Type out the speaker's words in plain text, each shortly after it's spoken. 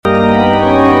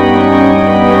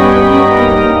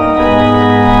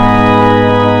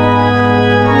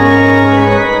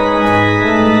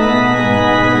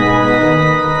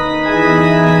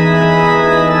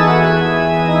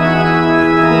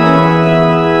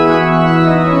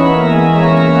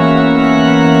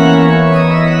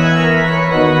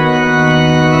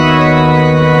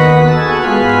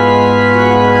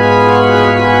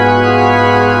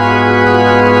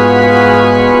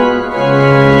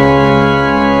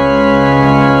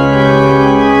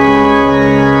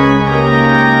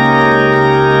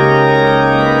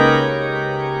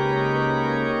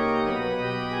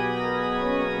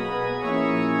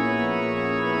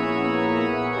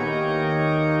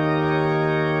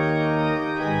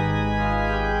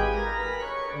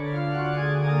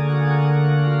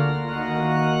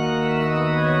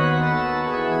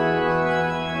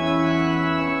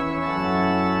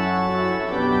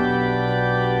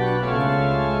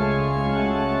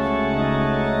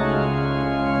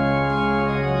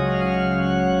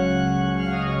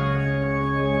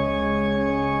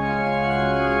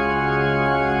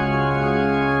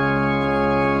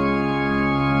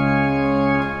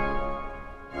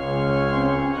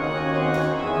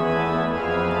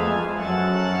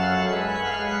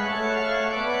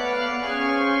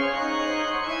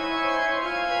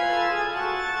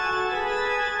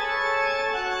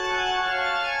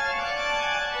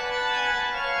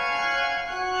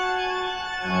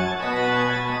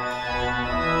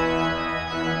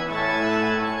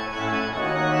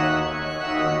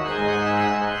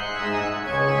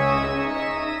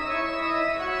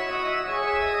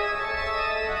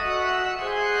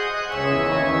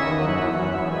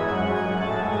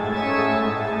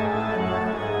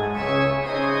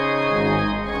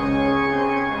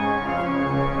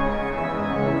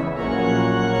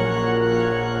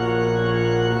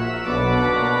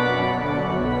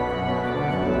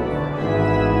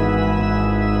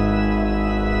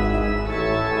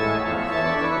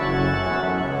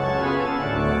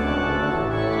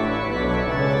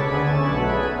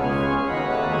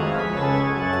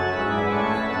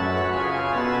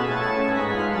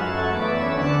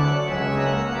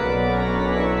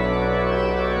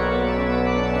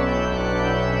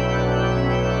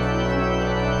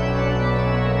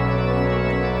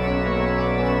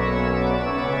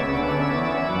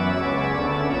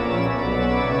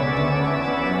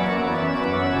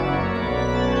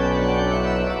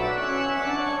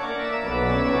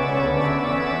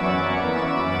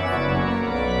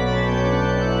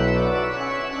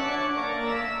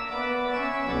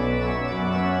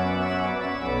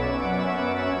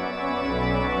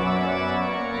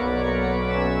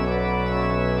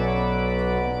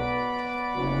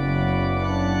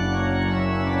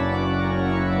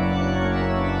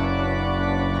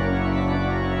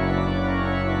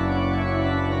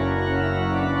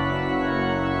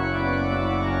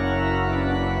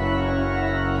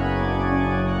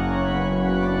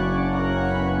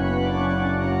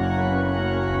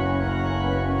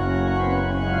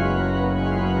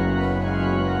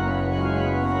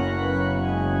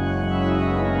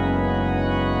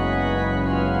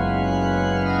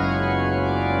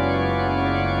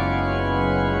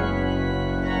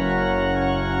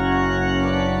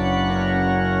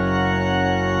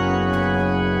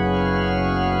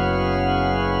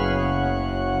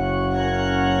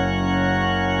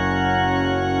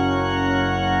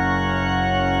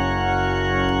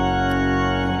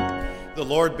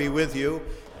Lord be with you,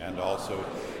 and also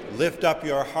lift up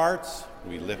your hearts.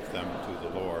 We lift them to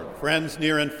the Lord. Friends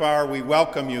near and far, we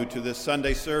welcome you to this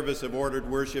Sunday service of ordered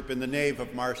worship in the nave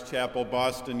of Marsh Chapel,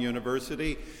 Boston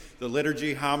University. The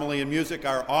liturgy, homily, and music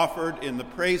are offered in the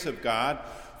praise of God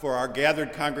for our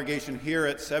gathered congregation here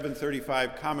at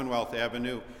 735 Commonwealth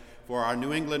Avenue, for our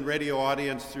New England radio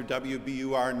audience through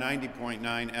WBUR 90.9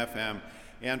 FM,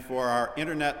 and for our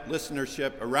internet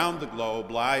listenership around the globe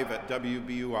live at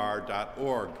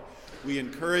WBUR.org. We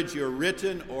encourage your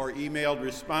written or emailed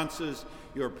responses,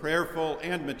 your prayerful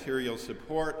and material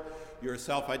support, your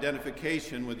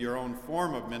self-identification with your own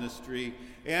form of ministry,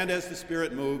 and as the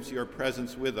Spirit moves, your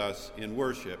presence with us in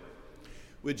worship.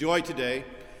 With joy today,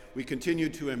 we continue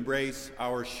to embrace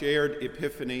our shared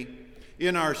Epiphany.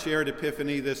 In our shared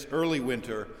Epiphany this early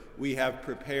winter, we have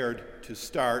prepared to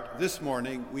start. This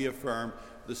morning, we affirm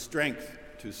the strength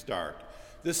to start.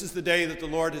 This is the day that the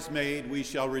Lord has made. We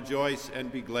shall rejoice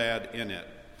and be glad in it.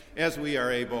 As we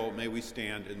are able, may we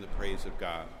stand in the praise of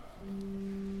God.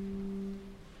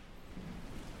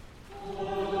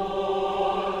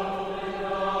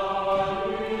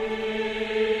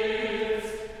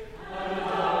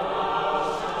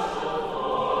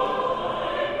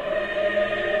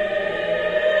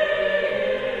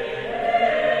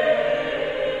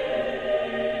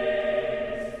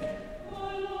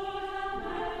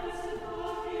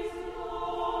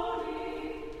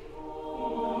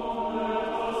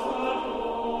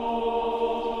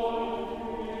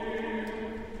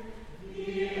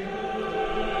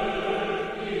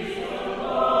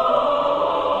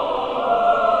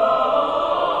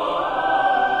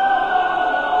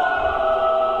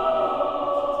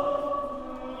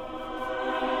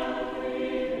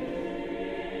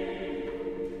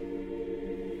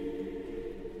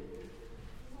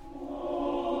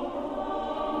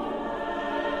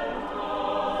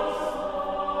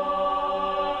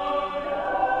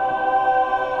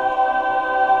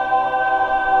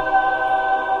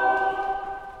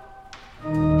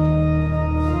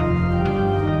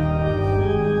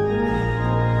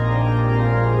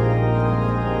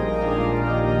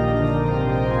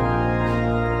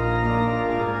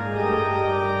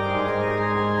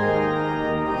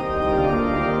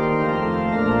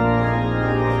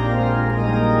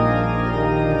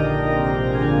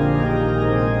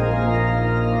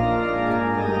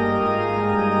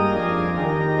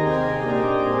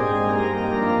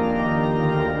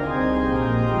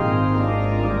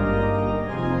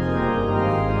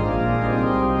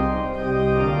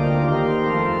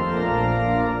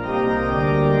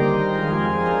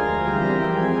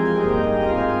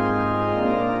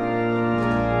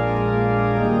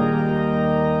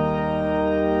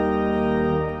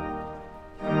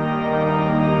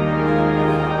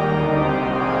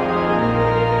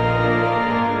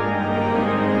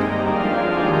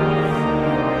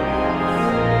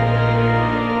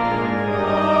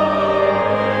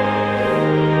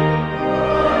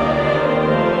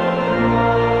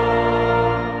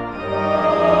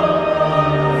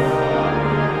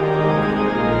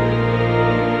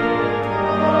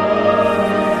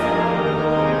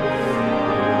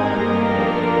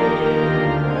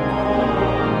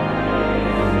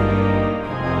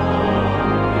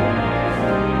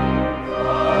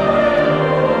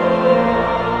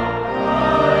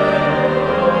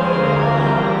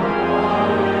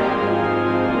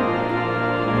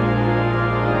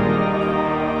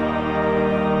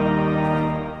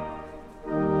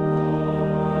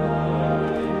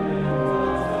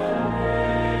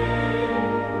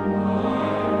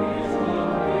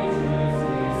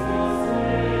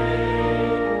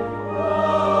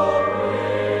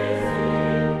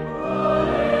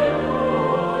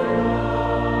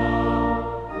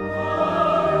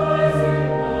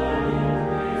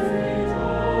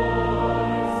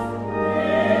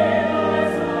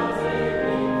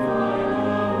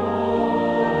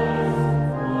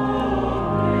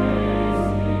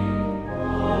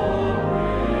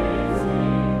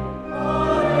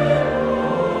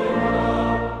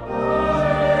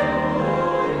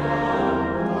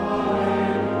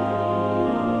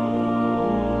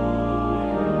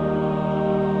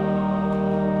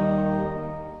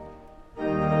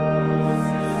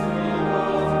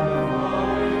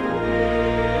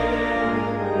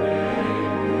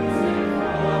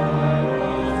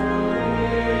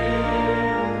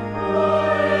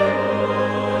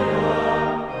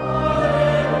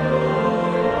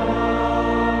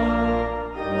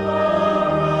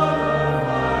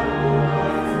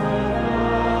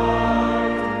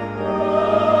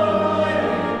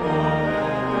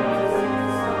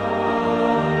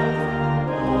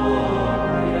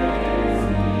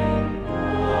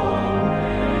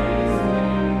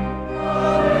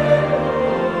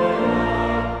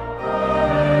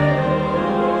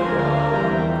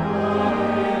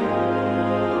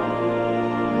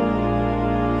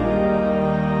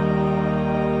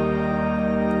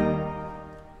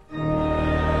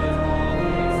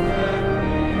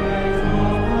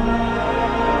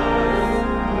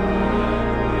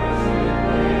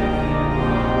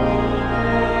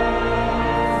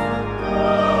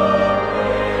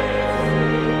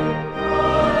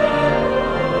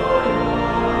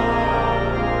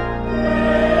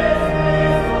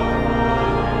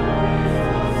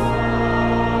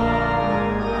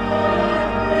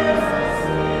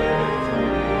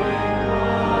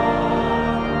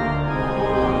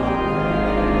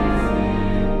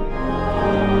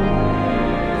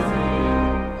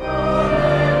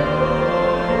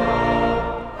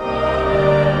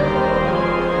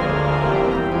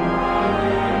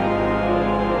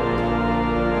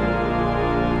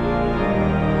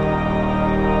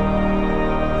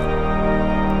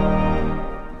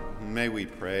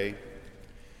 pray.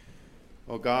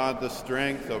 O God, the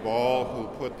strength of all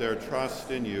who put their trust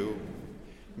in you,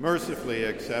 mercifully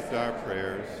accept our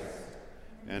prayers,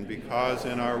 and because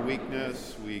in our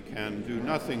weakness we can do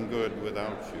nothing good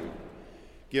without you,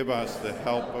 give us the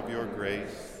help of your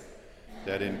grace,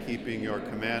 that in keeping your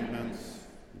commandments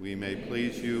we may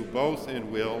please you both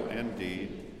in will and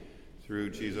deed, through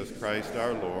Jesus Christ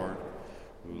our Lord,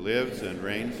 who lives and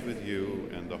reigns with you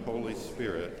and the Holy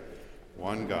Spirit,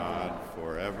 one God,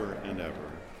 forever and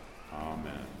ever.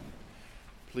 Amen.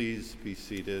 Please be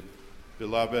seated.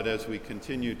 Beloved, as we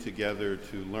continue together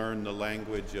to learn the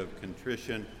language of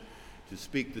contrition, to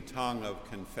speak the tongue of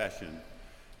confession,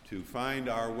 to find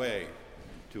our way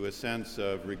to a sense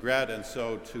of regret and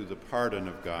so to the pardon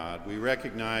of God, we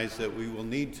recognize that we will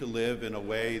need to live in a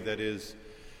way that is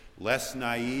less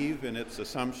naive in its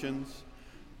assumptions,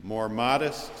 more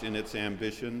modest in its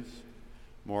ambitions,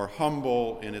 more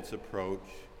humble in its approach,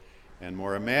 and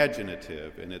more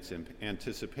imaginative in its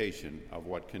anticipation of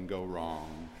what can go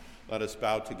wrong. Let us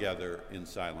bow together in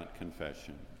silent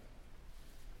confession.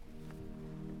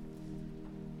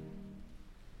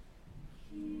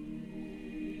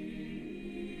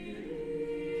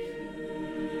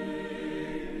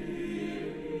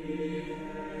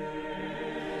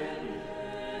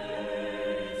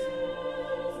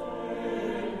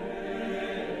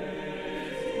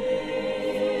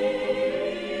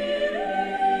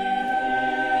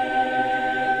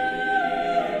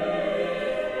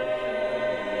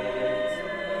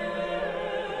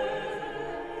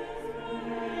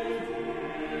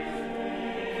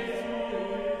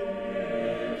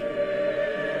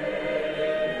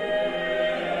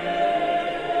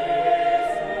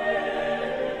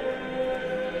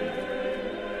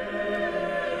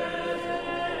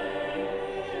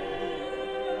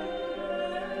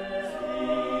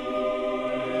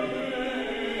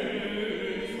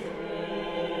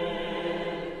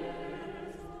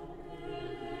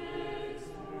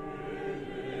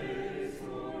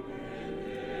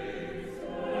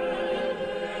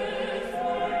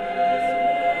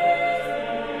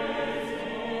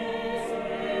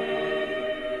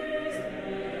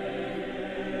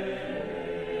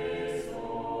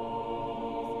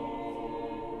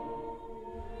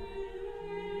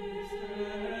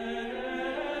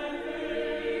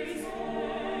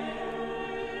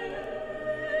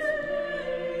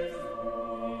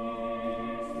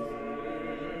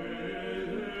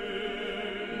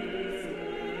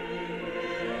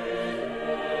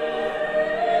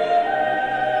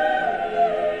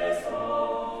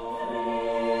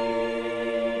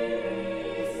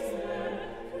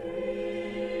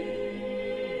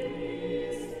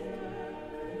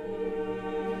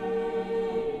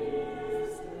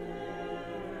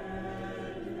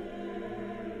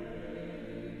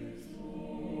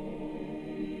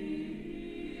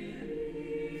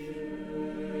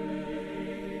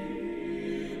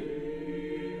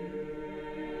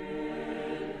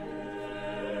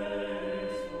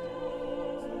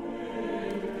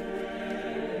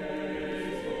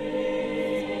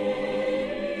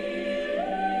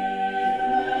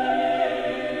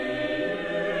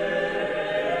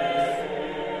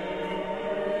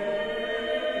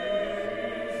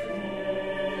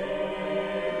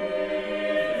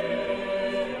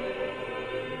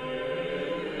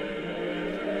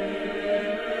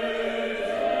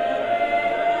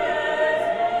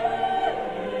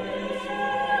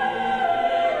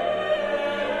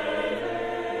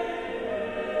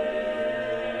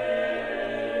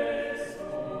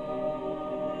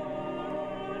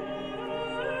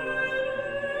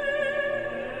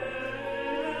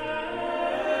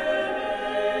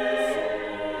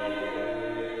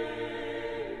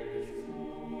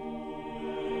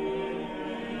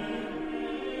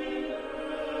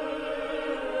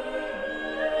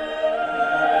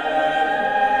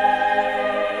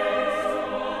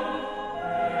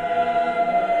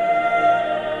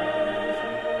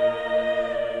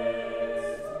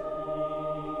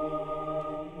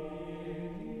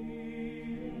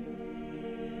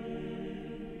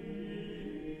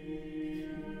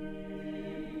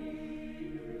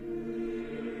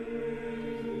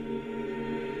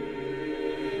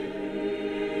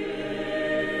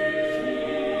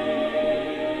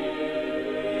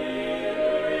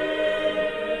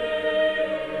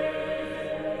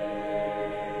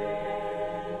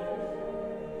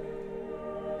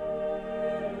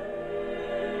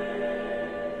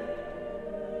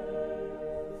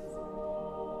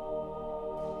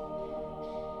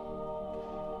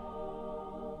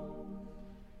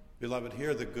 Beloved,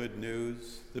 hear the good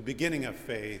news, the beginning of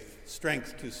faith,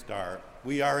 strength to start.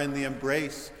 We are in the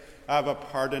embrace of a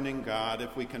pardoning God.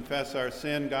 If we confess our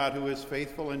sin, God, who is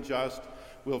faithful and just,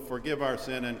 will forgive our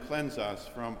sin and cleanse us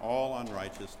from all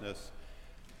unrighteousness.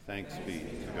 Thanks be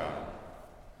to God.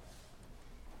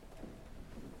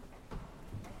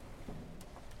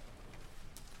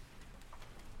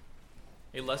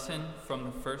 A lesson from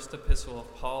the first epistle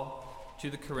of Paul to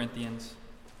the Corinthians,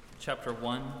 chapter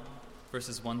 1,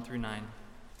 verses 1 through 9.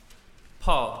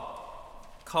 Paul,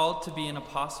 called to be an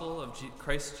apostle of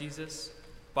Christ Jesus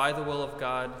by the will of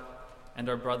God, and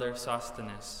our brother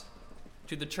Sosthenes,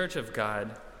 to the church of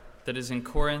God that is in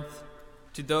Corinth,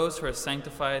 to those who are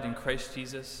sanctified in Christ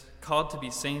Jesus, called to be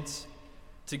saints,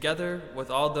 together with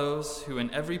all those who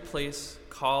in every place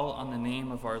call on the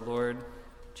name of our Lord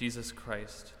Jesus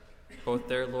Christ, both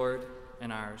their Lord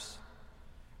and ours.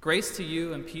 Grace to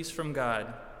you and peace from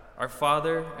God, our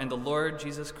Father and the Lord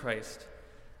Jesus Christ.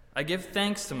 I give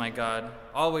thanks to my God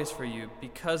always for you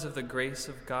because of the grace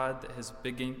of God that has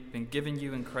been given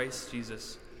you in Christ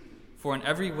Jesus. For in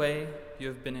every way you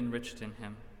have been enriched in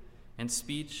him, in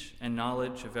speech and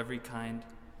knowledge of every kind,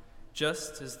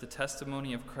 just as the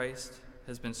testimony of Christ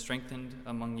has been strengthened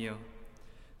among you,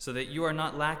 so that you are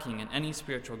not lacking in any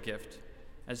spiritual gift,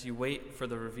 as you wait for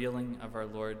the revealing of our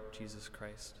Lord Jesus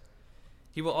Christ.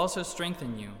 He will also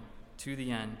strengthen you to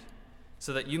the end,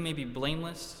 so that you may be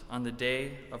blameless on the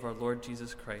day of our Lord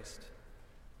Jesus Christ.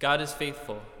 God is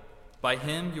faithful. By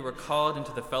him you were called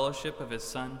into the fellowship of his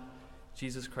Son,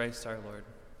 Jesus Christ our Lord.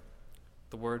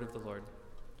 The word of the Lord.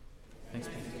 Thanks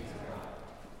be to God.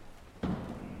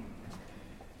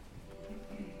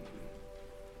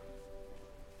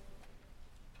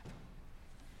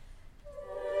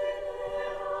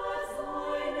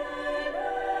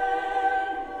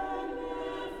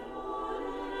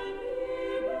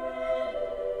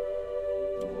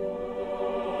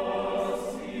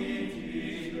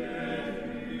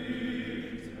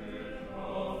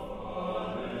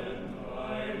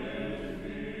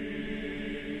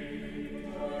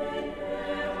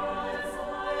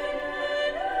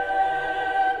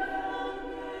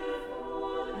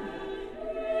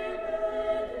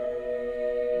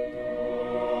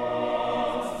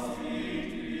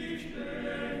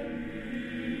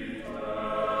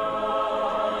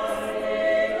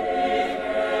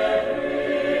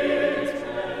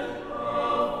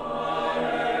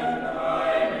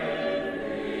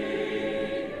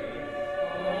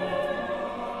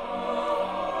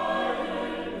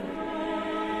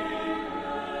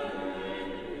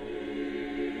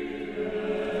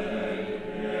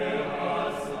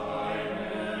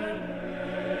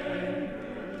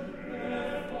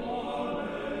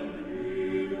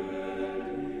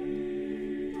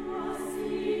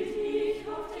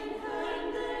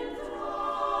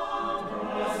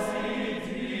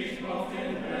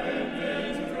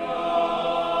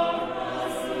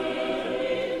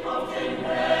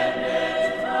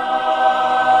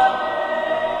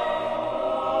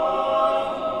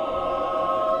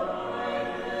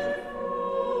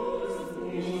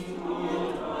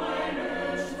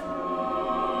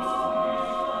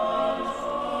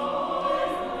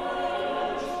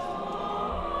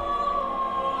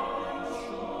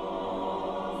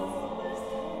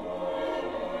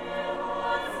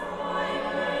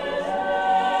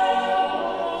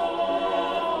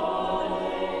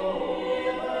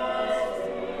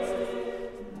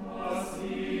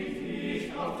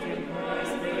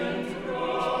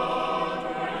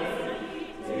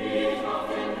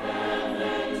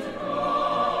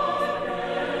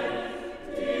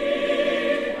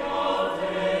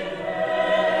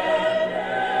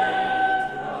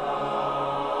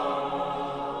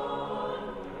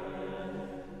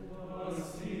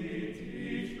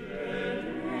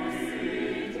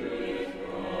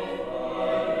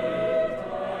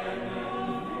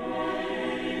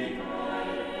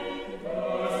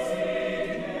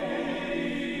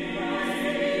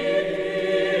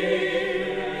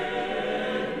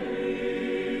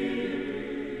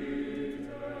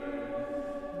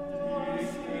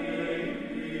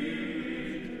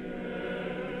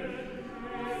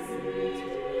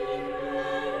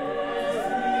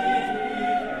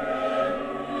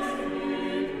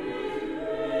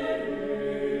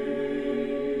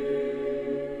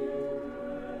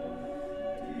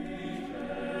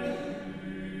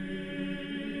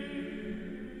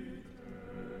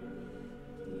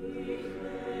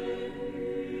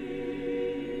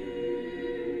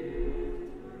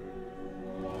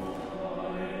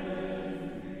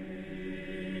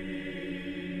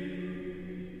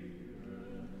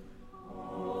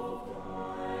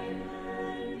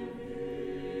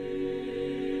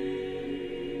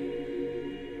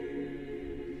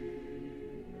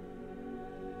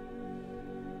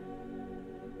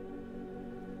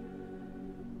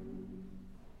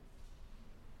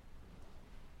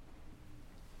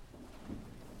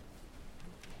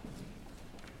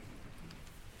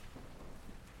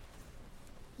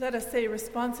 Let us say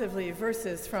responsively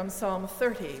verses from Psalm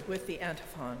 30 with the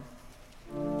antiphon.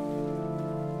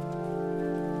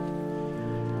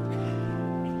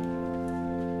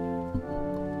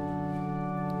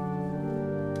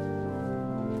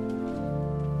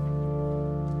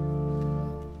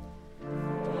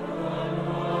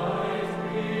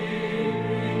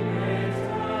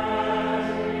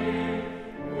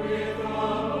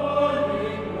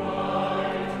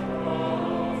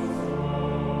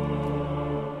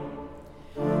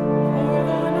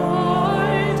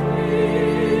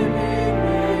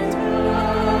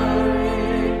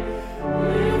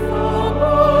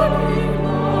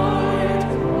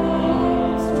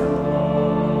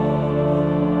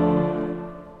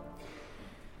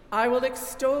 I will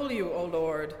extol you, O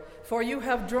Lord, for you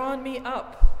have drawn me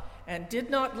up and did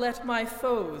not let my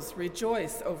foes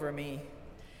rejoice over me.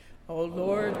 O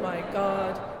Lord, my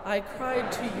God, I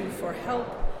cried to you for help,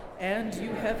 and you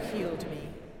have healed me.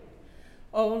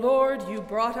 O Lord, you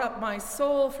brought up my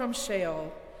soul from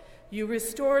Sheol. You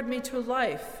restored me to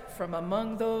life from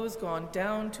among those gone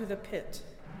down to the pit.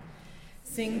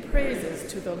 Sing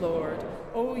praises to the Lord,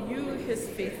 O you his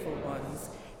faithful ones,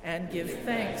 and give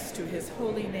thanks to his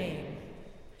holy name.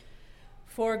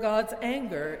 For God's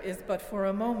anger is but for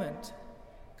a moment.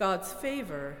 God's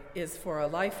favor is for a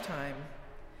lifetime.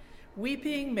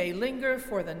 Weeping may linger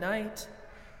for the night,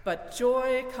 but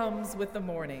joy comes with the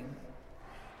morning.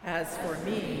 As for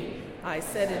me, I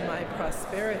said in my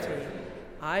prosperity,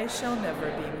 I shall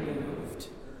never be moved.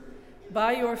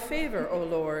 By your favor, O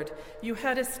Lord, you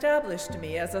had established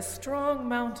me as a strong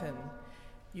mountain.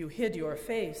 You hid your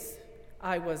face.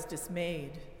 I was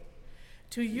dismayed.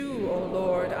 To you, O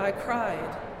Lord, I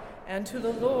cried, and to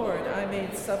the Lord I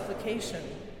made supplication.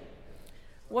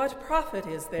 What profit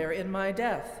is there in my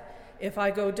death if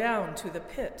I go down to the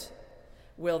pit?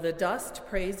 Will the dust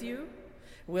praise you?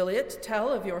 Will it tell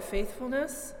of your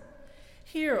faithfulness?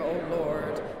 Hear, O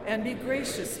Lord, and be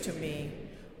gracious to me.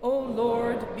 O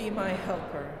Lord, be my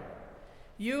helper.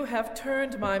 You have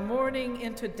turned my mourning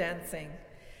into dancing.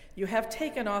 You have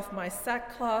taken off my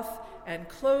sackcloth and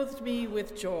clothed me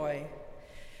with joy,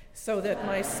 so that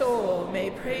my soul may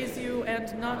praise you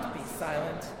and not be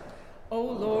silent. O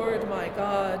Lord, my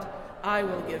God, I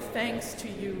will give thanks to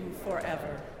you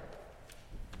forever.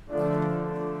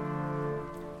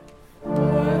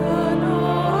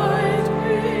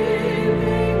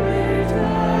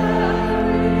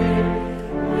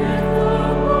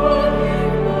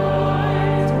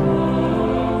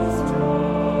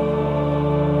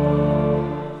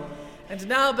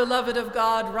 Now, beloved of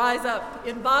God, rise up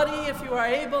in body if you are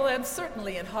able, and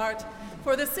certainly in heart,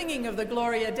 for the singing of the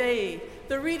Gloria Dei,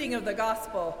 the reading of the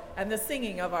Gospel, and the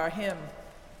singing of our hymn.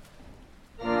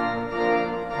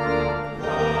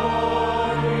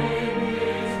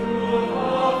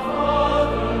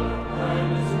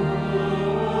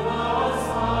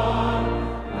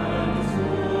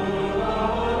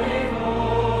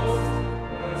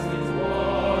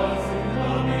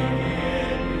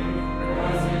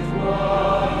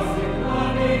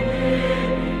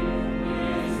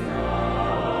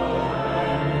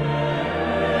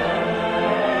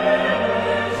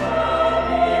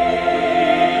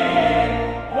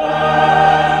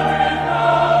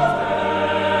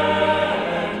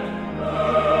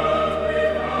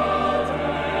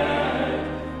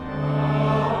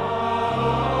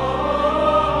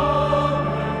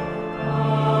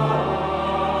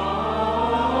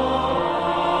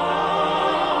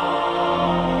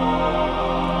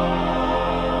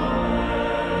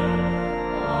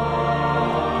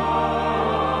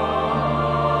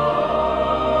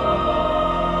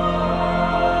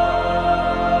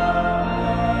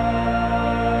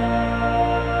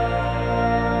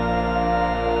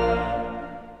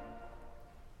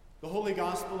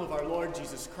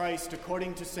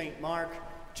 According to St. Mark,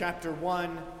 chapter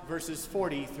 1, verses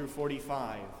 40 through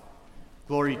 45.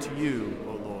 Glory to you,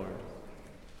 O Lord.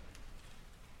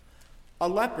 A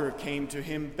leper came to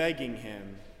him begging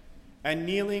him, and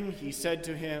kneeling he said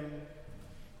to him,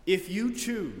 "If you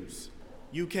choose,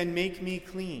 you can make me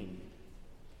clean."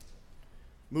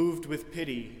 Moved with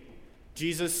pity,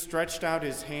 Jesus stretched out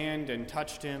his hand and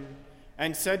touched him,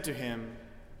 and said to him,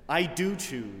 "I do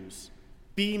choose,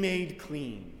 be made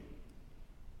clean."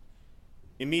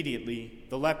 Immediately,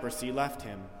 the leprosy left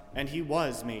him, and he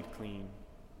was made clean.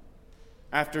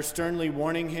 After sternly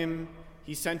warning him,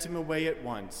 he sent him away at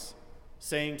once,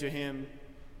 saying to him,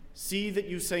 "See that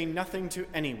you say nothing to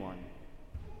anyone,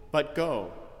 but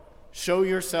go, show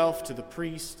yourself to the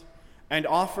priest, and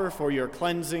offer for your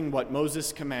cleansing what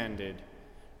Moses commanded,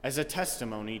 as a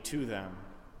testimony to them."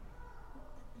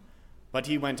 But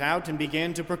he went out and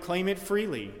began to proclaim it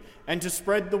freely and to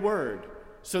spread the word,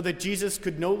 so that Jesus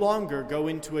could no longer go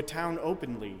into a town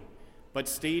openly, but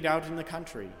stayed out in the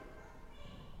country.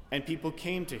 And people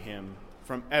came to him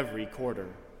from every quarter.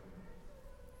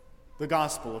 The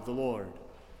Gospel of the Lord.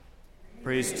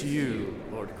 Praise to you,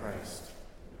 Lord Christ.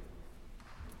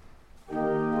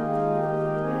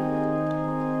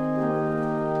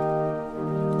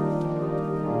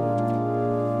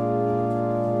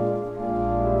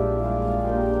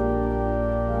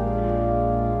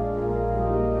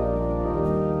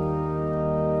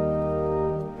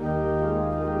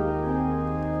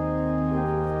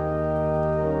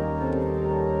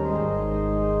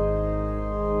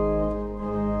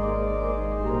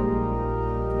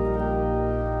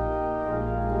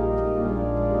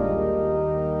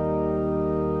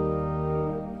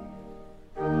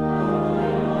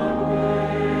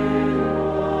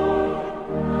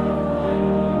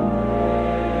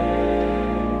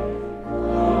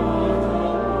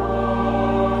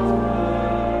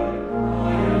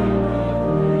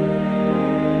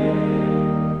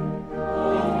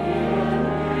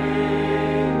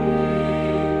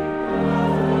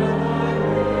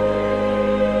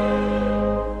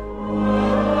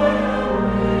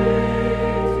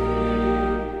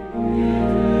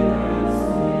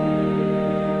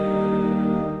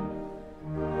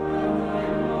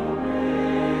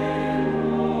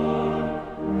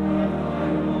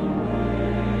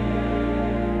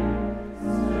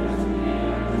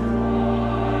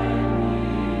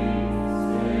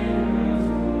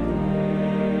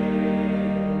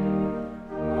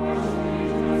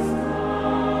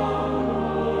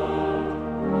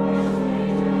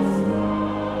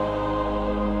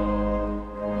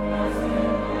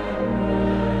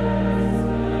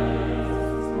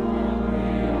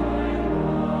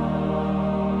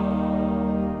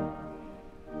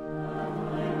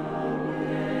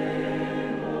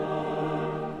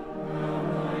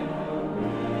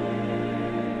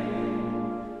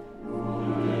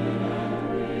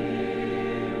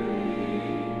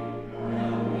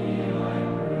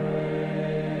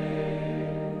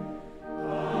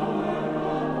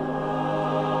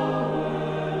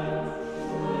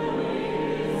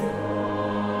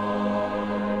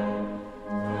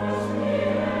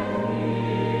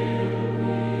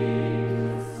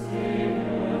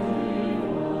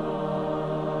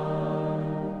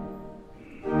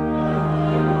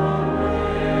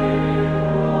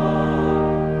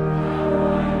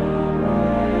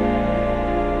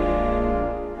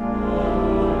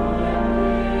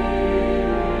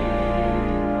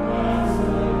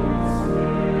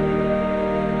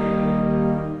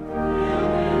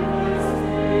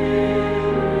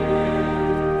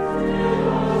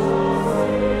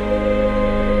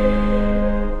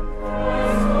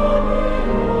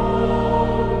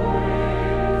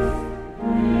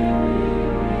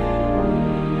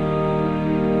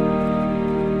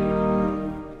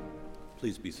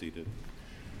 Please be seated.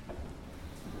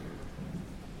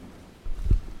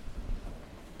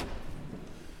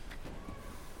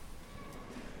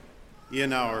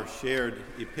 In our shared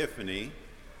Epiphany,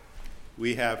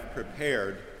 we have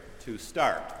prepared to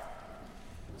start.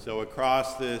 So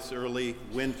across this early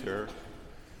winter,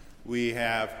 we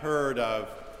have heard of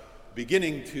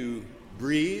beginning to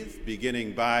breathe,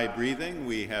 beginning by breathing.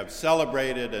 We have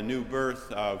celebrated a new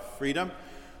birth of freedom.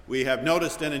 We have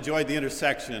noticed and enjoyed the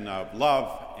intersection of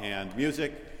love and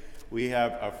music. We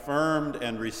have affirmed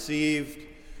and received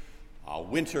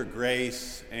winter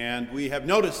grace, and we have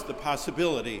noticed the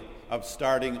possibility of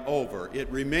starting over. It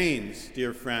remains,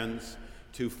 dear friends,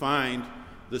 to find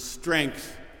the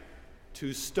strength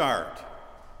to start.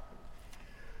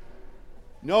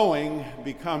 Knowing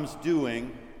becomes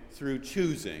doing through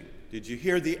choosing. Did you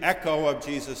hear the echo of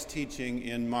Jesus' teaching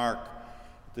in Mark,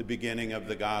 the beginning of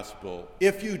the gospel?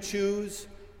 If you choose,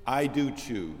 I do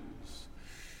choose.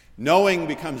 Knowing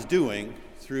becomes doing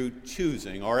through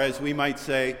choosing, or as we might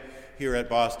say here at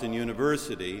Boston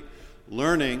University,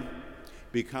 learning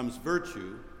becomes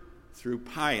virtue through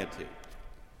piety.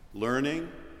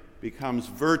 Learning becomes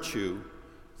virtue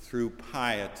through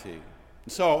piety.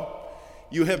 So,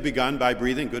 you have begun by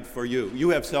breathing, good for you. You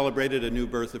have celebrated a new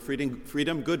birth of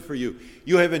freedom, good for you.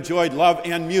 You have enjoyed love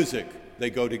and music, they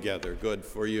go together, good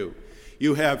for you.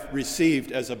 You have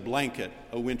received as a blanket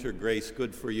a winter grace,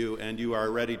 good for you, and you are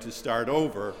ready to start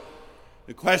over.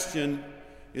 The question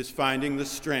is finding the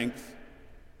strength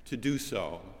to do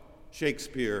so.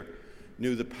 Shakespeare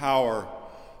knew the power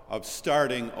of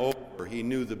starting over. He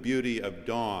knew the beauty of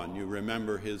dawn. You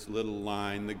remember his little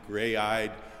line, the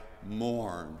gray-eyed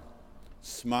morn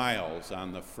smiles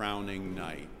on the frowning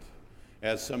night.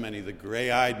 As so many, the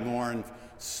gray-eyed morn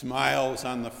smiles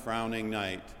on the frowning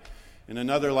night. In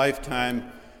another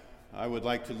lifetime, I would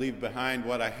like to leave behind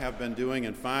what I have been doing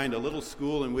and find a little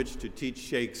school in which to teach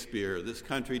Shakespeare. This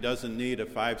country doesn't need a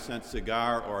 5-cent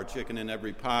cigar or a chicken in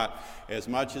every pot as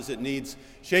much as it needs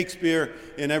Shakespeare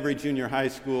in every junior high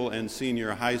school and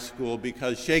senior high school,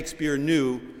 because Shakespeare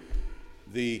knew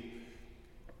the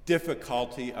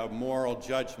difficulty of moral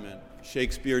judgment.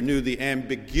 Shakespeare knew the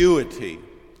ambiguity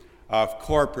of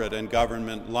corporate and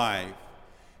government life.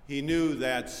 He knew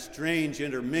that strange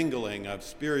intermingling of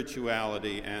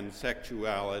spirituality and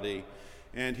sexuality,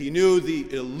 and he knew the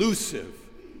elusive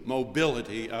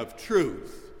mobility of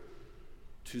truth.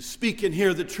 To speak and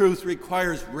hear the truth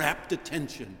requires rapt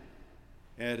attention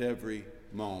at every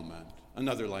moment.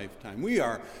 Another lifetime. We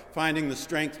are finding the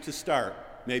strength to start,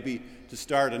 maybe to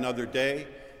start another day,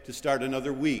 to start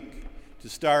another week, to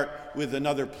start with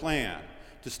another plan,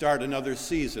 to start another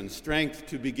season. Strength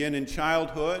to begin in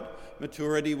childhood.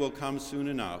 Maturity will come soon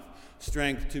enough.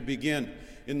 Strength to begin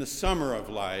in the summer of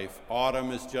life. Autumn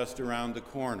is just around the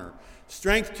corner.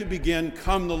 Strength to begin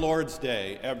come the Lord's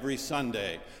Day every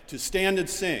Sunday. To stand and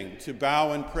sing, to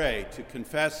bow and pray, to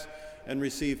confess and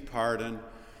receive pardon,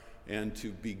 and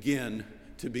to begin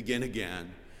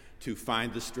again, to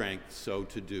find the strength so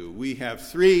to do. We have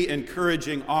 3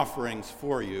 encouraging offerings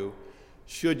for you,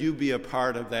 should you be a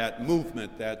part of that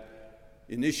movement, that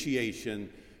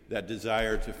initiation, that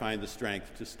desire to find the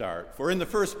strength to start. For in the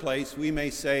first place, we may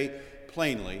say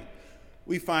plainly,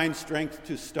 we find strength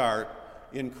to start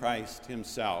in Christ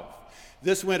himself.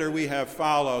 This winter we have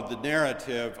followed the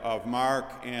narrative of Mark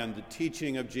and the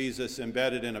teaching of Jesus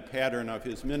embedded in a pattern of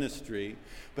his ministry.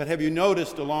 But have you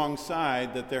noticed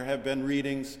alongside that there have been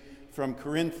readings from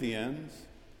Corinthians?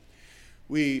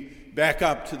 We back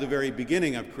up to the very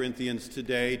beginning of Corinthians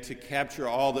today to capture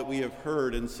all that we have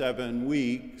heard in 7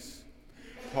 weeks.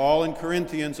 Paul in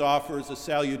Corinthians offers a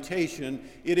salutation.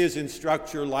 It is in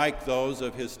structure like those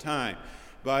of his time,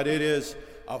 but it is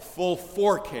a full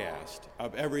forecast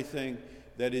of everything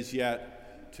that is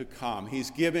yet to come.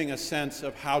 He's giving a sense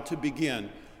of how to begin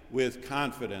with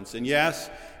confidence. And yes,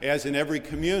 as in every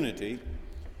community,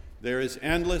 there is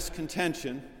endless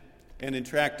contention and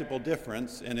intractable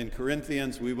difference, and in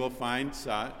Corinthians we will find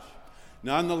such.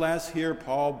 Nonetheless, here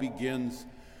Paul begins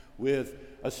with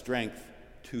a strength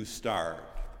to start.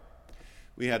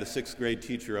 We had a 6th grade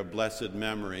teacher of blessed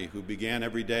memory who began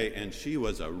every day, and she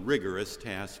was a rigorous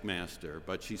taskmaster,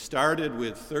 but she started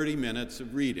with 30 minutes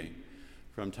of reading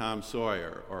from Tom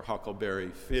Sawyer or Huckleberry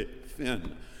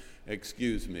Finn,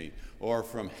 or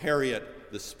from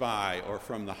Harriet the Spy, or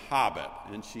from The Hobbit,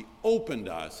 and she opened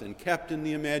us and kept in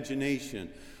the imagination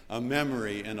a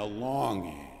memory and a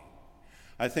longing.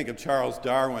 I think of Charles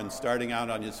Darwin starting out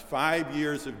on his 5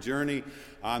 years of journey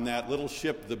on that little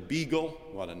ship, the Beagle.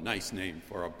 What a nice name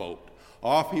for a boat.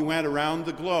 Off he went around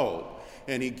the globe,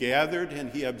 and he gathered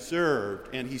and he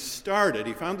observed, and he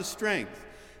found the strength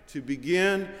to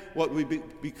begin what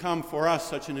would become for us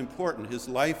such an important, his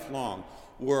lifelong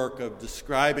work of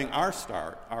describing our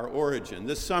start, our origin.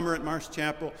 This summer at Marsh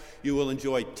Chapel, you will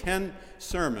enjoy 10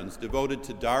 sermons devoted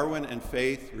to Darwin and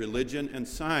faith, religion, and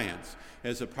science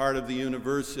as a part of the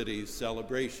university's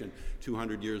celebration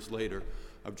 200 years later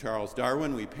of Charles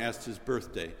Darwin. We passed his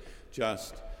birthday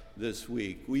just this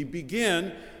week. We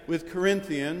begin with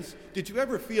Corinthians. Did you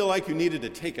ever feel like you needed to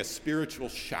take a spiritual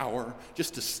shower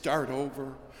just to start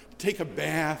over, to take a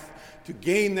bath, to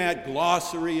gain that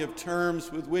glossary of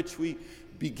terms with which we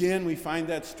begin? We find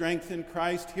that strength in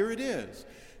Christ. Here it is: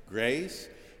 grace,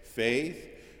 faith,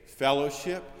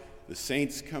 fellowship, the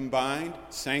saints combined,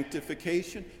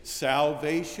 sanctification,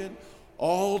 salvation.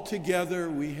 All together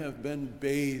we have been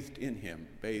bathed in him,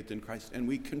 bathed in Christ, and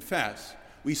we confess,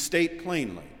 we state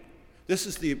plainly. This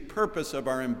is the purpose of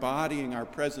our embodying our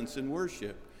presence in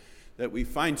worship, that we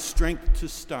find strength to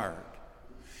start.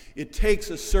 It takes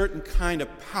a certain kind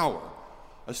of power,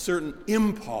 a certain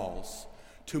impulse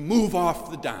to move off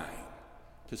the dime,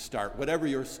 to start, whatever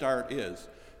your start is.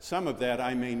 Some of that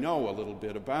I may know a little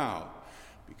bit about,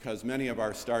 because many of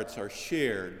our starts are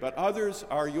shared, but others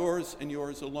are yours and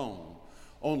yours alone.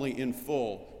 Only in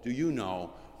full do you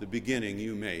know the beginning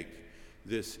you make,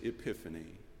 this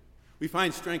epiphany. We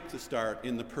find strength to start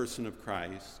in the person of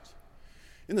Christ.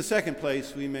 In the second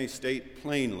place, we may state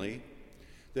plainly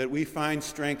that we find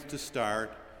strength to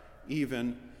start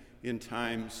even in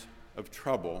times of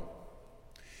trouble.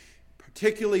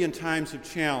 Particularly in times of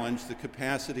challenge, the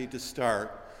capacity to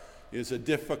start is a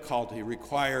difficulty,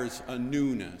 requires a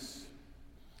newness.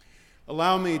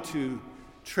 Allow me to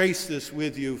trace this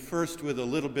with you, first with a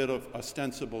little bit of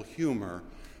ostensible humor,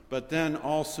 but then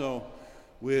also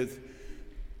with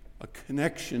a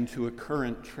connection to a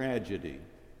current tragedy.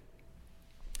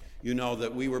 You know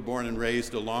that we were born and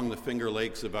raised along the Finger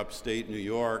Lakes of upstate New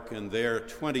York, and there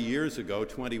 20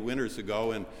 winters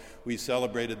ago, and we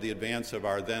celebrated the advance of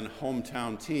our then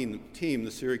hometown team, the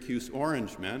Syracuse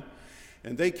Orangemen,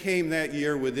 and they came that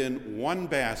year within one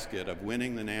basket of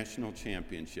winning the national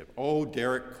championship. Oh,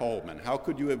 Derek Coleman, how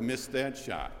could you have missed that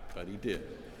shot? But he did.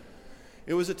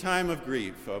 It was a time of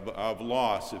grief, of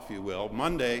loss, if you will.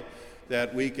 Monday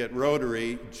that week at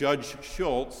Rotary, Judge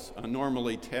Schultz, a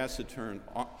normally taciturn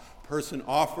person,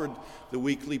 offered the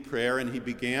weekly prayer, and he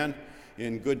began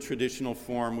in good traditional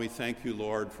form. We thank you,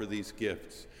 Lord, for these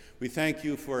gifts. We thank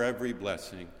you for every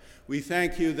blessing. We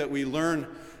thank you that we learn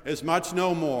as much,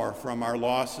 no more, from our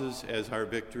losses as our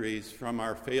victories, from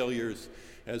our failures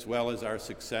as well as our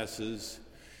successes.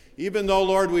 Even though,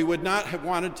 Lord, we would not have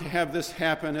wanted to have this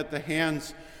happen at the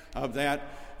hands of that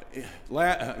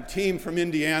team from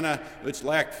Indiana, which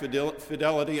lacked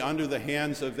fidelity, under the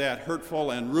hands of that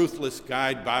hurtful and ruthless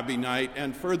guide, Bobby Knight.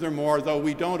 And furthermore, though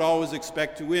we don't always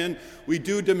expect to win, we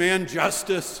do demand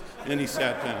justice. And he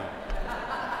sat down.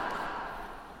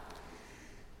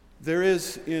 There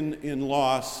is in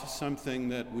loss something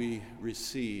that we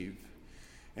receive.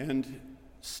 And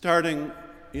starting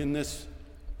in this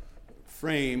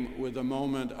frame with a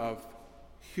moment of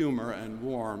humor and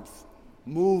warmth,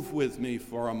 move with me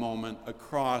for a moment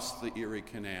across the Erie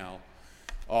Canal.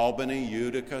 Albany,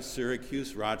 Utica,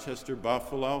 Syracuse, Rochester,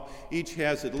 Buffalo, each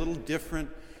has a little different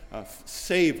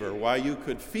savor while you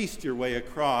could feast your way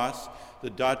across.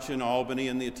 The Dutch in Albany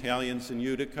and the Italians in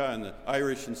Utica and the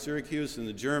Irish in Syracuse and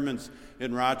the Germans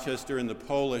in Rochester and the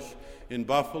Polish in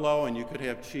Buffalo, and you could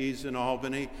have cheese in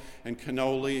Albany and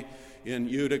cannoli in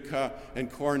Utica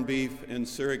and corned beef in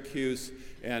Syracuse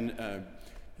and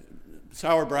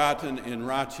sauerbraten in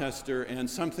Rochester, and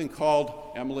something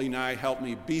called, Emily and I, help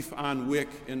me, beef on wick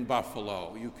in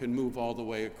Buffalo. You can move all the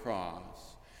way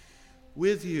across.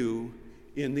 With you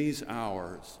in these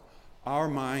hours, our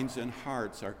minds and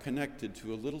hearts are connected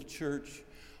to a little church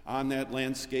on that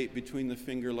landscape between the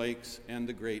Finger Lakes and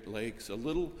the Great Lakes, a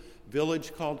little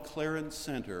village called Clarence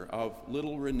Center, of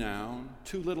little renown,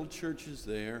 2 little churches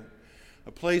there,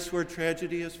 a place where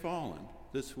tragedy has fallen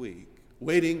this week,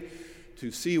 waiting to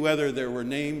see whether there were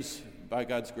names, by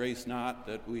God's grace not,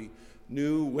 that we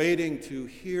knew, waiting to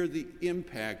hear the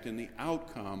impact and the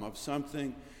outcome of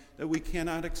something that we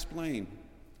cannot explain.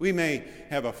 We may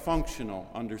have a functional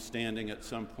understanding at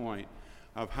some point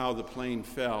of how the plane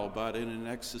fell, but in an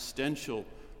existential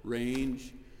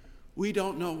range, we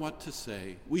don't know what to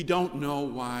say. We don't know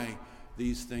why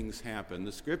these things happen.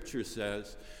 The scripture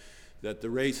says that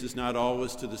the race is not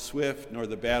always to the swift, nor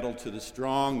the battle to the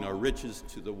strong, nor riches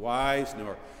to the wise,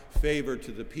 nor favor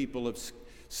to the people of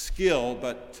skill,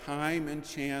 but time and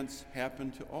chance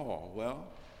happen to all. Well,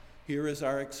 here is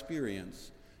our experience.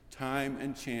 Time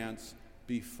and chance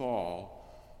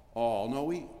befall all. No,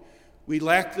 we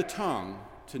lack the tongue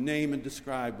to name and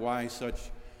describe why such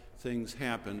things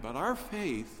happen, but our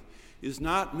faith is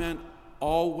not meant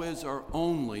always or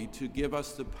only to give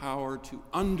us the power to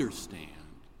understand.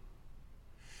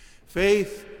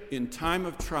 Faith in time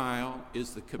of trial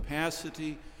is the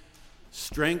capacity,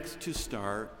 strength to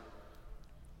start,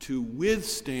 to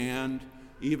withstand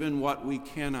even what we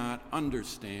cannot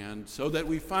understand, so that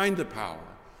we find the power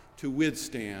to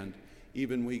withstand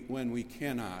even when we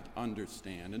cannot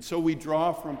understand. And so we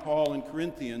draw from Paul in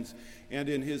Corinthians and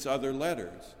in his other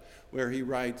letters, where he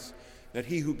writes that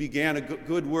he who began a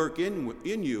good work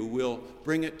in you will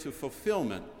bring it to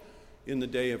fulfillment in the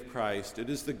day of Christ. It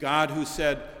is the God who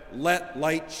said, "Let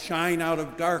light shine out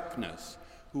of darkness,"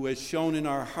 who has shone in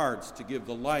our hearts to give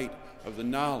the light of the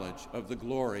knowledge of the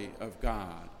glory of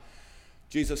God.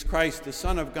 Jesus Christ, the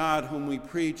Son of God, whom we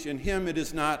preach, in him it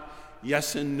is not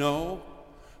yes and no,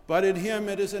 but in him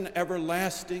it is an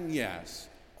everlasting yes.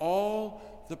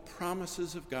 All the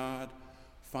promises of God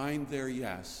find their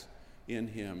yes in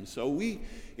him. So we,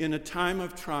 in a time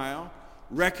of trial,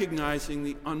 recognizing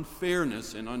the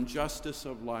unfairness and injustice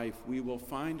of life, we will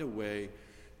find a way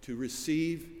to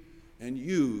receive and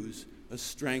use a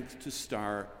strength to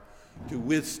start, to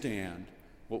withstand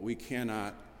what we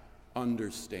cannot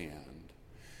understand.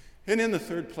 And in the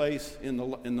third place, in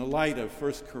the light of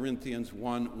 1 Corinthians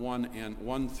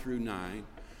 1 through 9,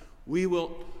 we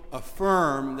will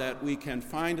affirm that we can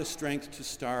find a strength to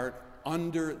start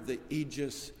under the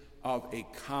aegis of a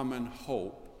common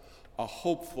hope, a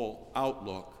hopeful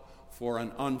outlook for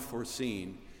an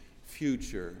unforeseen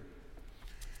future.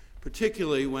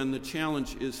 Particularly when the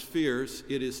challenge is fierce,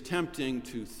 it is tempting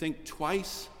to think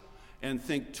twice and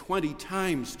think 20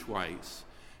 times twice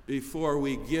before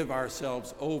we give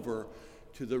ourselves over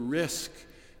to the risk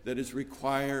that is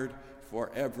required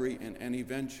for every and any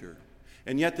venture.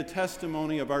 And yet the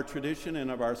testimony of our tradition and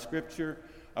of our scripture,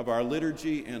 of our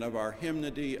liturgy and of our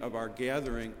hymnody, of our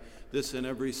gathering this and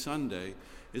every Sunday,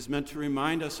 is meant to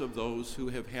remind us of those who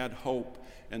have had hope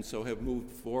and so have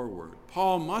moved forward.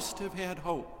 Paul must have had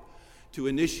hope to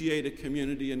initiate a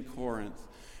community in Corinth,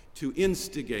 to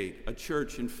instigate a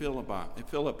church in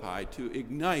Philippi, to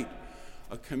ignite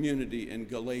a community in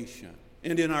Galatia.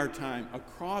 And in our time,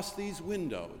 across these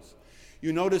windows,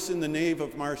 you notice in the nave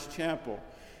of Marsh Chapel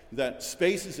that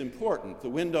space is important. The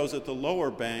windows at the lower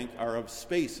bank are of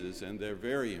spaces, and they're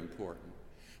very important.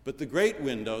 But the great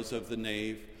windows of the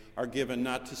nave are given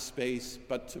not to space,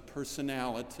 but to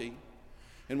personality.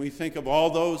 And we think of all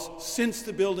those since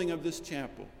the building of this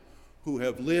chapel who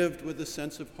have lived with a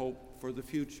sense of hope for the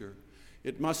future.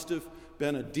 It must have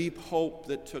been a deep hope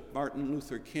that took Martin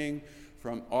Luther King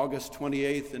from August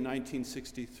 28th in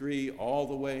 1963 all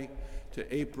the way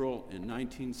to April in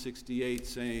 1968,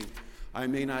 saying, I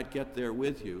may not get there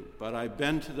with you, but I've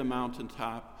been to the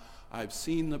mountaintop, I've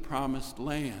seen the promised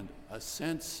land, a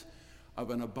sense of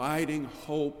an abiding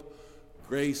hope,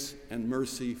 grace, and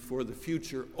mercy for the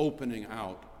future opening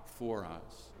out for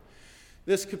us.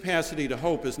 This capacity to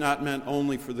hope is not meant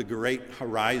only for the great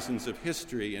horizons of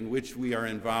history in which we are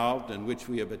involved and which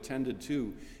we have attended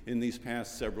to in these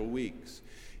past several weeks.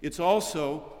 It's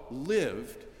also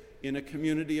lived in a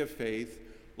community of faith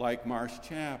like Marsh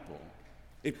Chapel.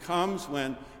 It comes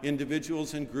when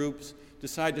individuals and groups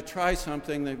decide to try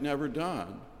something they've never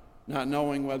done, not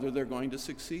knowing whether they're going to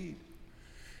succeed.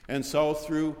 And so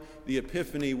through the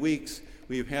Epiphany weeks,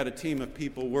 we've had a team of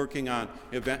people working on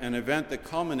an event that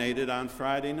culminated on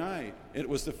Friday night. It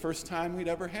was the first time we'd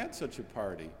ever had such a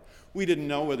party. We didn't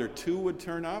know whether 2 would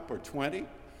turn up or 20.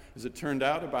 As it turned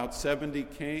out, about 70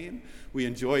 came. We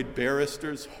enjoyed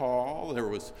Barristers Hall. There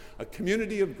was a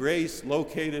community of grace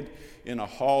located in a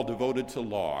hall devoted to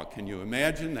law. Can you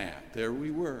imagine that? There we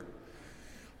were.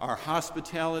 Our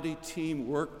hospitality team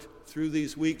worked through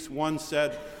these weeks. One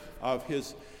said of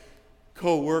his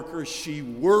co-worker, she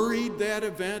worried that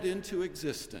event into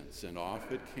existence, and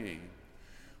off it came.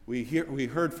 We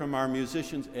heard from our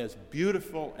musicians, as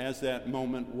beautiful as that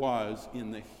moment was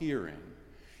in the hearing,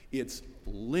 its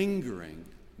lingering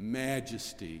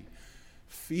majesty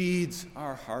feeds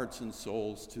our hearts and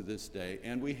souls to this day.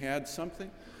 And we had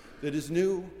something that is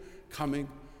new coming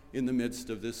in the midst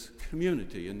of this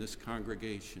community, in this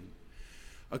congregation.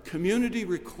 A community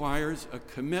requires a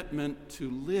commitment to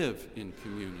live in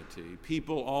community.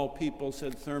 People, all people,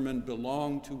 said Thurman,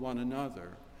 belong to one another.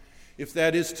 If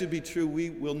that is to be true,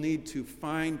 we will need to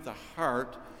find the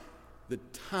heart, the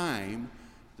time,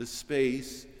 the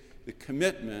space, the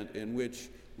commitment in which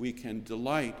we can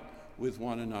delight with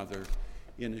one another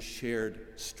in a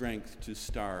shared strength to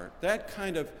start. That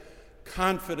kind of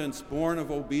confidence born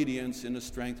of obedience in a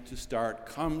strength to start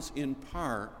comes in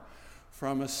part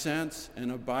from a sense, an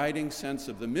abiding sense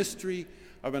of the mystery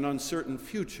of an uncertain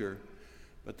future,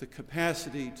 but the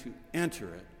capacity to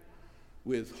enter it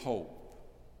with hope.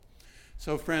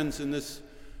 So friends, in this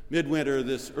midwinter,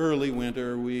 this early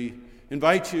winter, we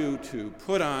invite you to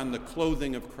put on the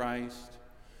clothing of Christ,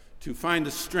 to find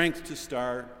the strength to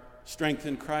start, strength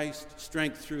in Christ,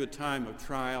 strength through a time of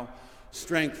trial,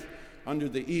 strength under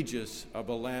the aegis of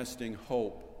a lasting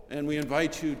hope. And we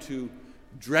invite you to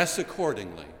dress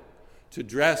accordingly, to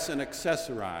dress and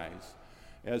accessorize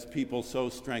as people so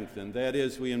strengthen. That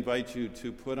is, we invite you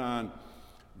to put on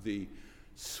the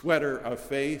sweater of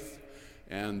faith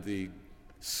and the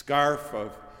scarf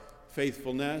of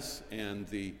faithfulness and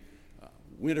the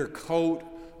winter coat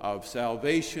of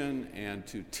salvation, and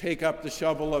to take up the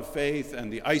shovel of faith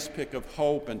and the ice pick of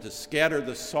hope, and to scatter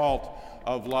the salt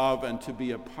of love, and to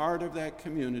be a part of that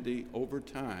community over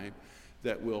time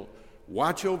that will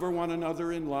watch over one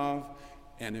another in love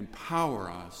and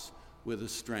empower us with a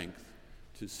strength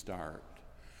to start.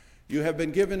 You have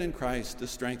been given in Christ the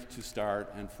strength to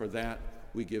start, and for that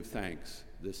we give thanks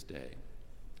this day.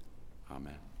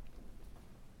 Amen.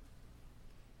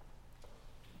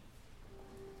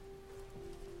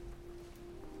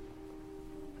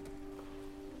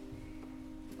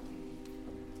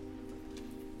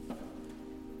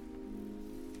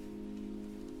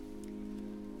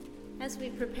 As we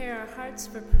prepare our hearts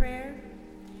for prayer,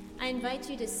 I invite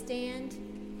you to stand,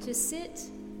 to sit,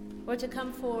 or to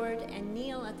come forward and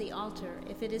kneel at the altar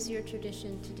if it is your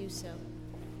tradition to do so.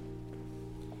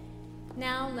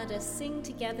 Now let us sing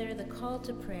together the call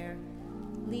to prayer,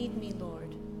 Lead Me,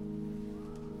 Lord.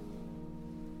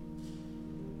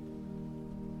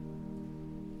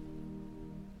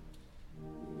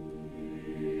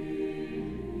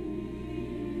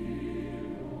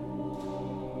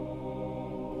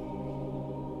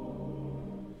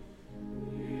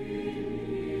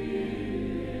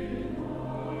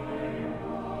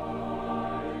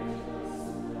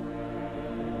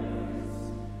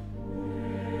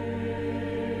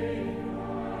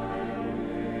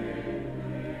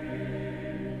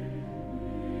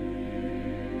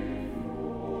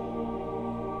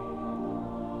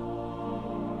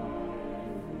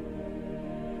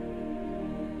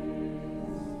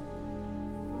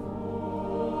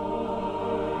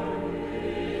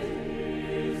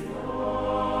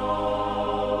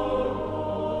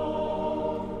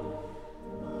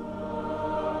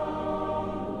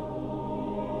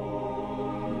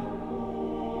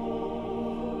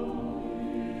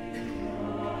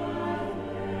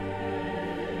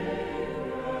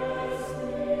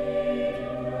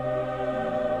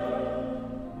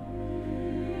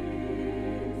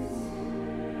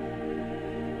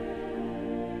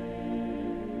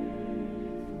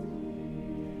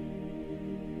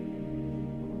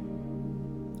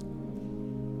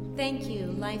 Thank you,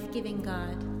 life-giving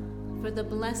God, for the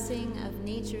blessing of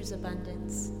nature's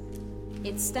abundance,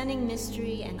 its stunning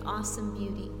mystery and awesome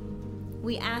beauty.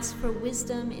 We ask for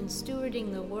wisdom in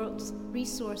stewarding the world's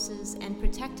resources and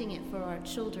protecting it for our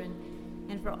children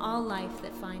and for all life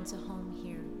that finds a home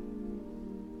here.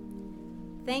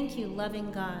 Thank you,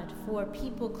 loving God, for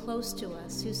people close to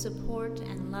us who support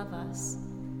and love us,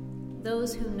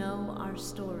 those who know our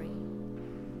story.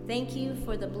 Thank you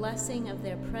for the blessing of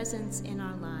their presence in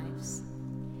our lives.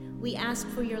 We ask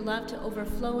for your love to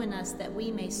overflow in us that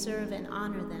we may serve and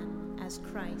honor them as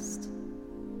Christ.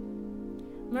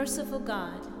 Merciful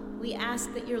God, we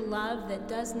ask that your love that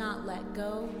does not let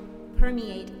go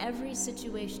permeate every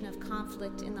situation of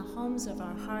conflict in the homes of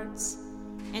our hearts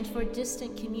and for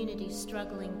distant communities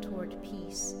struggling toward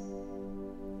peace.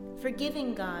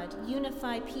 Forgiving God,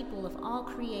 unify people of all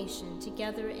creation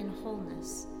together in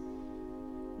wholeness.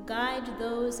 Guide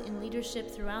those in leadership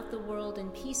throughout the world in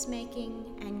peacemaking,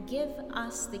 and give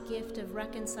us the gift of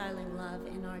reconciling love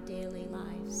in our daily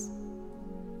lives.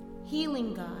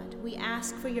 Healing God, we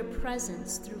ask for your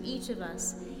presence through each of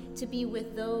us to be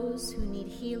with those who need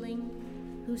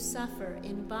healing, who suffer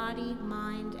in body,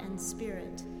 mind, and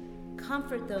spirit.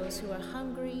 Comfort those who are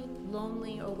hungry,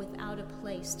 lonely, or without a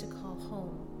place to call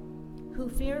home, who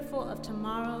fearful of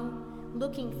tomorrow,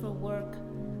 looking for work,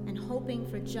 and hoping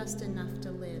for just enough to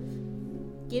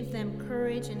live. Give them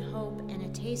courage and hope and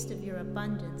a taste of your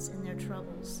abundance in their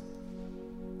troubles.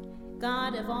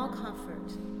 God of all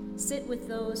comfort, sit with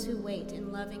those who wait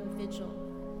in loving vigil.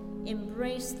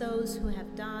 Embrace those who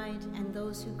have died and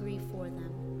those who grieve for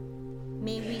them.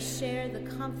 May we share the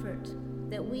comfort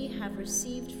that we have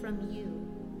received from you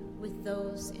with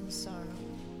those in sorrow.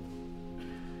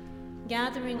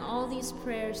 Gathering all these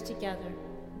prayers together,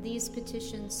 these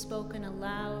petitions spoken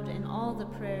aloud, and all the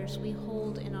prayers we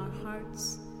hold in our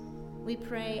hearts, we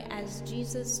pray as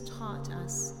Jesus taught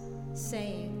us,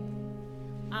 saying,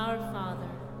 Our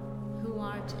Father, who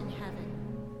art in heaven,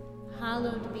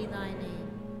 hallowed be thy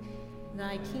name.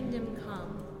 Thy kingdom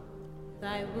come,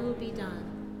 thy will be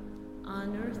done,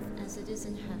 on earth as it is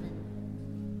in heaven.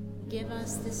 Give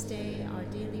us this day our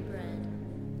daily bread,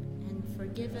 and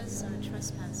forgive us our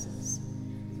trespasses,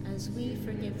 as we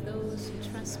forgive those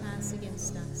who trespass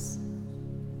against us.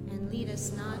 And lead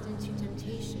us not into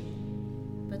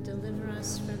temptation, but deliver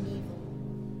us from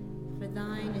evil. For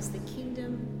thine is the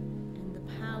kingdom, and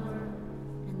the power,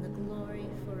 and the glory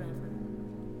forever.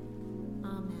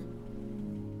 Amen.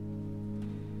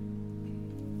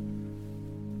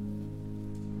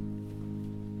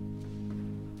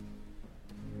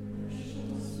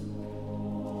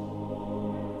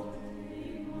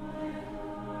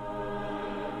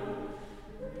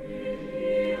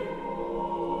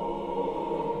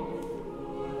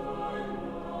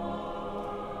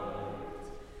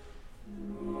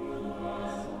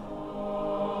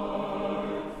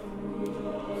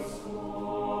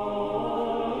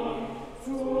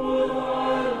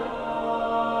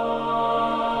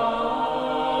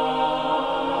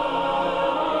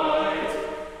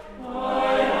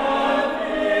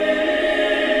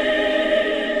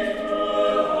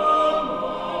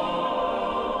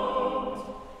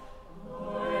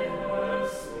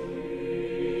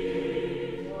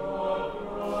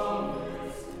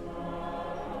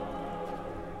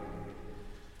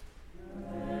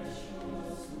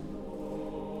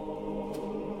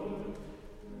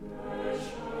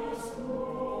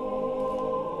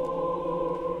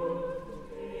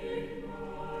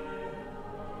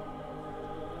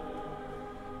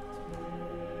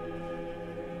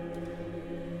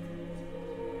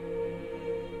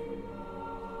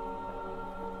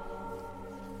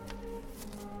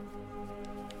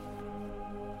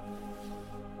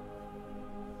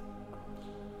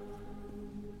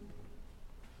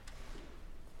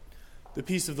 The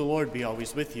peace of the Lord be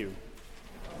always with you.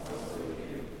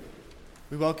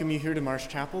 We welcome you here to Marsh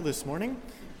Chapel this morning.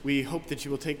 We hope that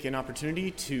you will take an opportunity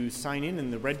to sign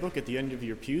in the red book at the end of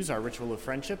your pews, our ritual of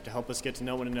friendship, to help us get to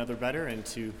know one another better and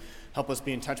to help us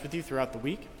be in touch with you throughout the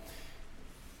week.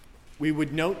 We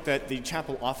would note that the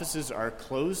chapel offices are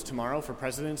closed tomorrow for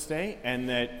President's Day, and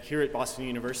that here at Boston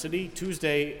University,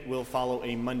 Tuesday will follow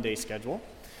a Monday schedule.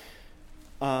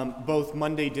 Both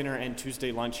Monday dinner and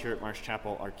Tuesday lunch here at Marsh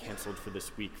Chapel are canceled for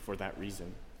this week for that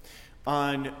reason.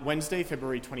 On Wednesday,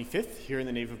 February 25th, here in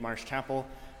the nave of Marsh Chapel,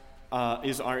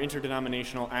 is our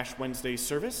interdenominational Ash Wednesday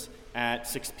service at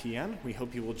 6 p.m. We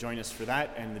hope you will join us for that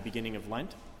and the beginning of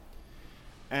Lent.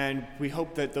 And we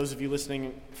hope that those of you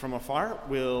listening from afar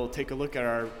will take a look at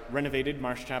our renovated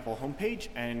Marsh Chapel homepage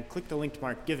and click the link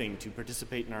marked Giving to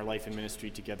participate in our life and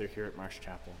ministry together here at Marsh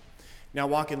Chapel. Now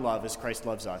walk in love as Christ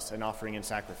loves us, an offering and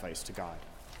sacrifice to God.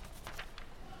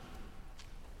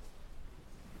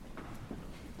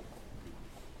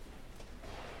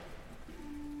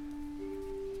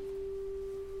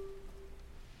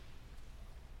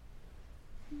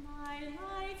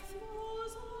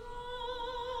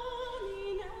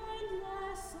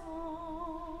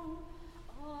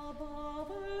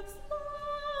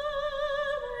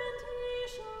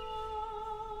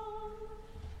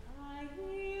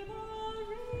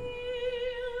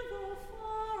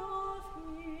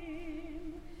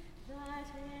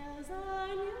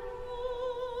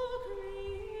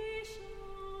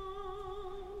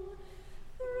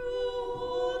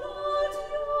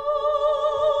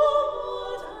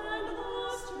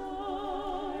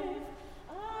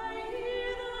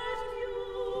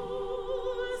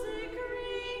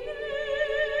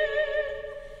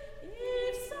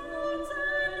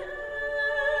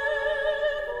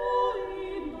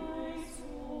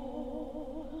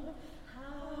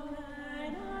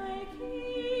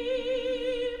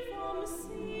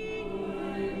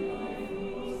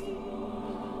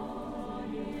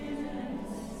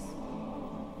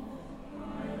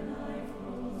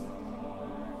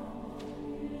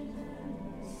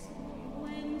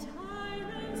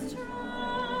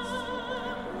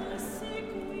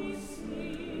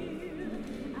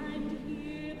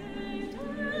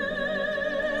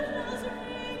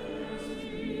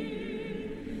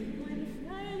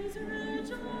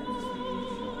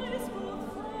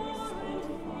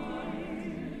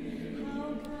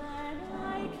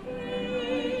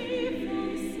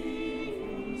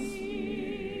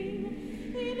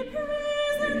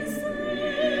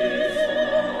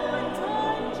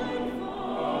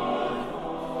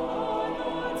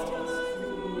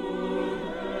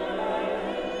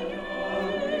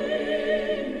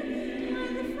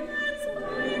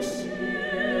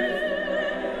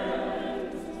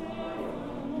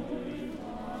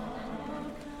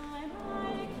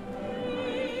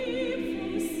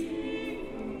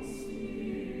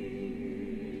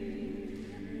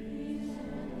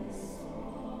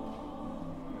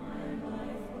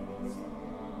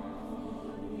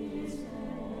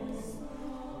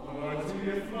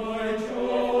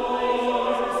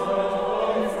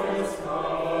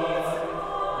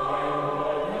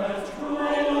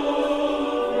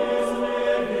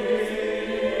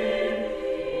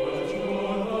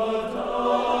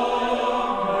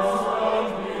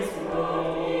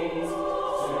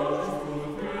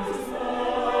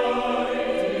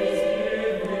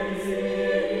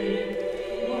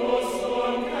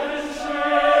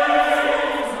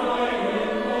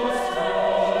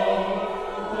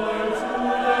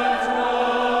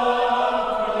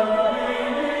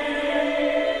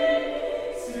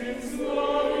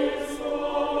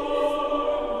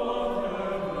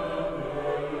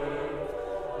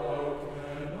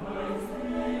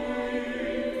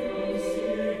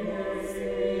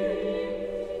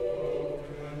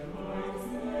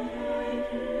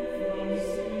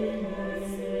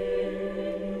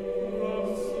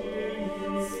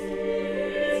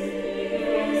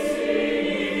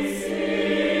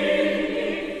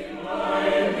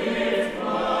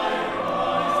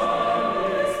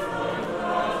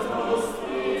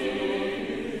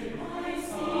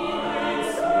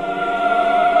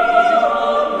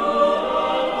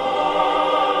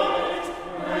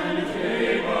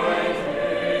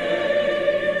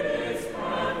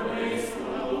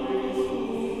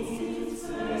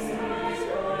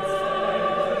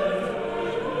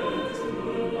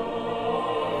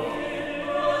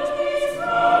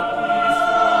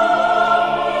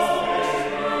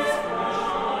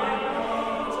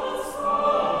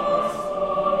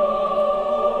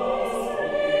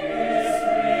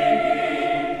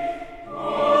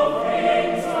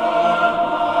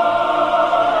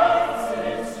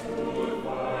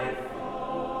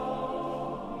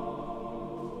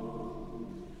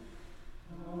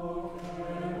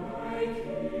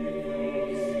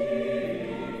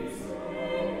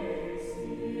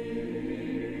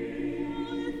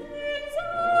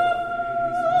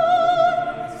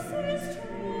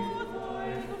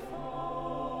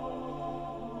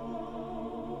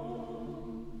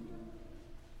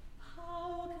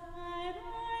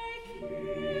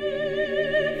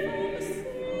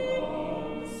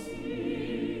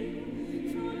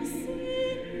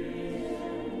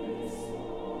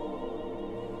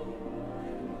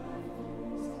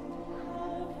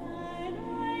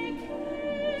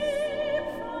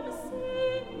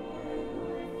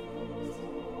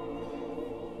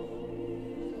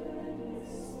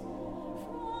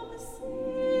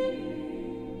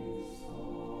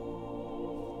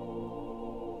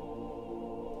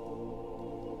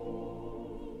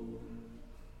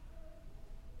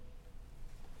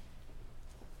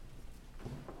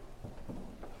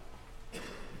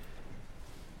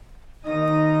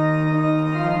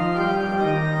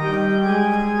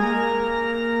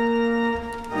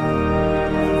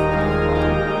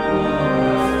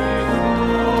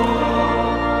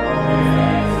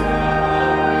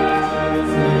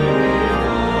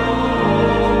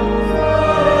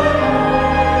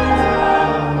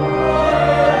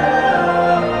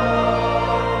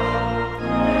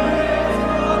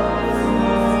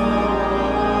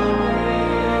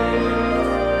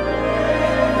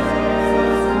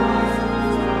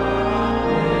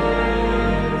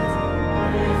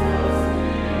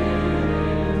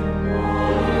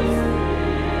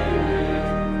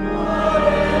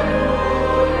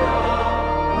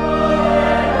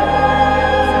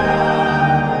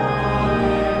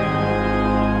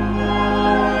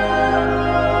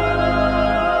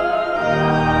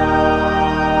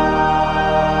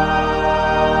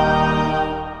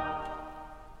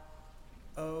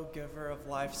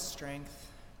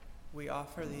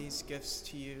 offer these gifts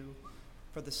to you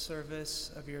for the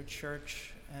service of your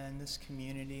church and this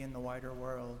community and the wider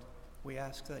world. We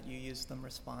ask that you use them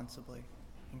responsibly.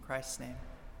 In Christ's name,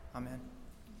 amen.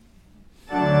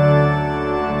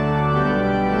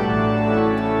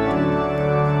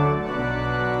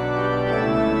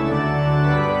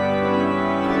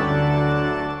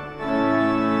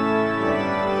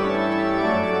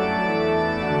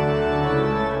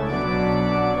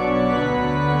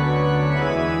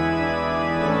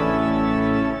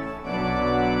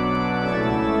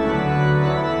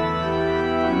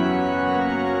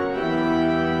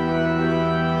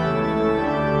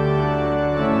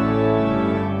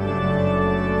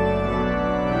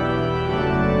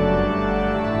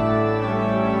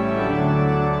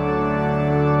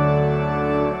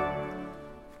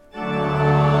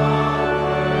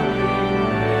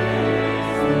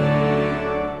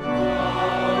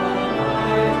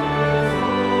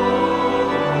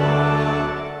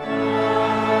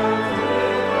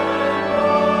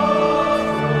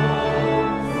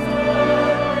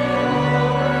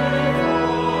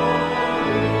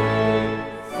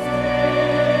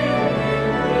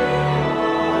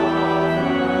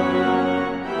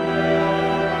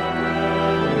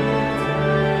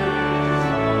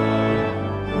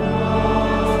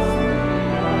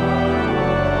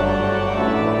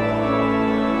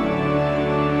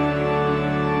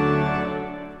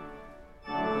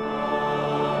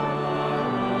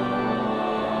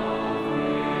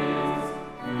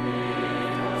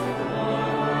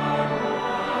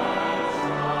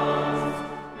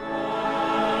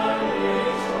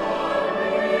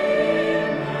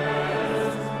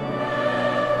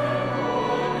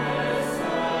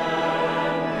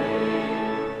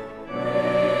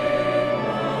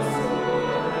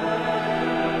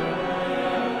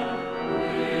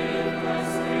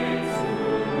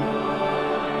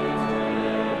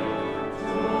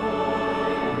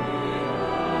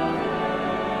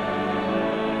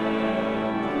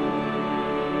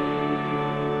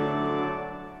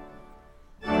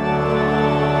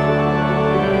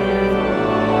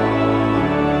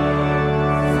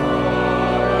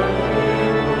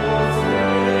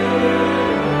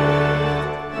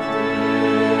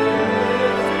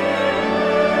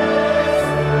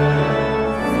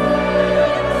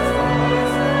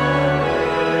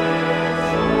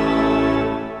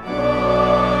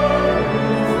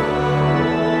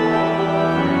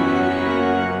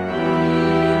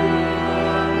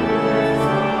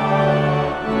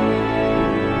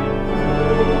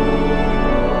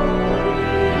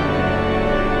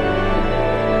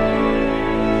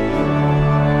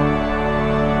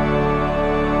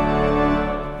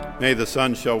 May the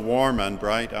sun show warm and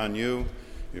bright on you,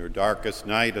 your darkest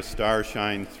night a star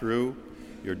shine through,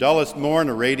 your dullest morn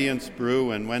a radiance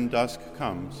brew, and when dusk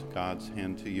comes, God's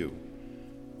hand to you.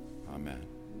 Amen.